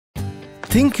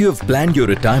Think you have planned your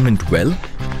retirement well?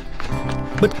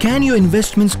 But can your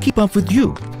investments keep up with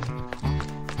you?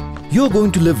 You're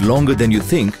going to live longer than you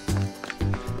think,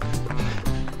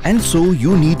 and so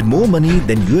you need more money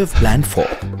than you have planned for.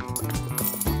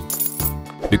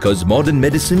 Because modern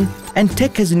medicine and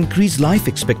tech has increased life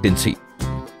expectancy.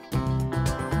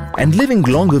 And living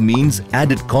longer means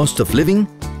added cost of living,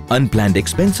 unplanned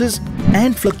expenses,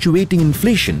 and fluctuating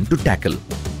inflation to tackle.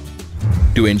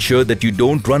 To ensure that you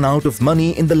don't run out of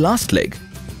money in the last leg,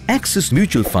 Axis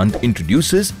Mutual Fund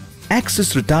introduces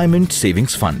Axis Retirement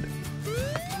Savings Fund.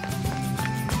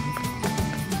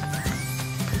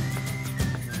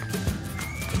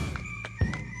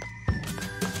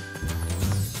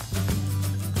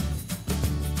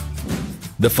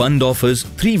 The fund offers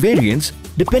 3 variants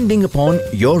depending upon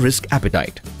your risk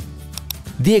appetite.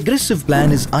 The aggressive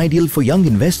plan is ideal for young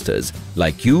investors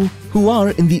like you who are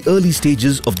in the early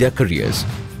stages of their careers.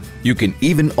 You can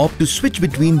even opt to switch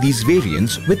between these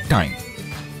variants with time.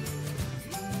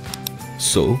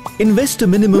 So, invest a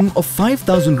minimum of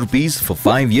 5,000 rupees for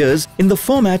 5 years in the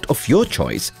format of your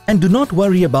choice and do not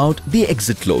worry about the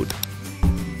exit load.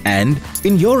 And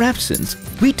in your absence,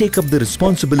 we take up the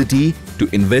responsibility to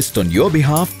invest on your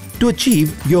behalf to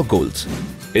achieve your goals.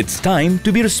 It's time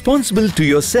to be responsible to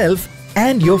yourself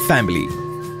and your family.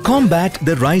 Combat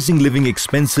the rising living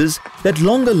expenses that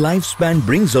longer lifespan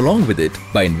brings along with it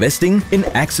by investing in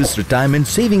Axis Retirement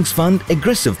Savings Fund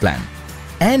Aggressive Plan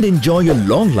and enjoy your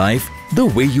long life the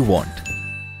way you want.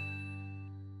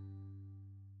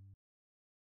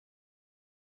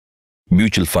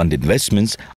 Mutual fund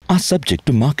investments are subject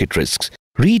to market risks.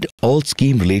 Read all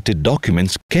scheme-related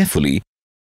documents carefully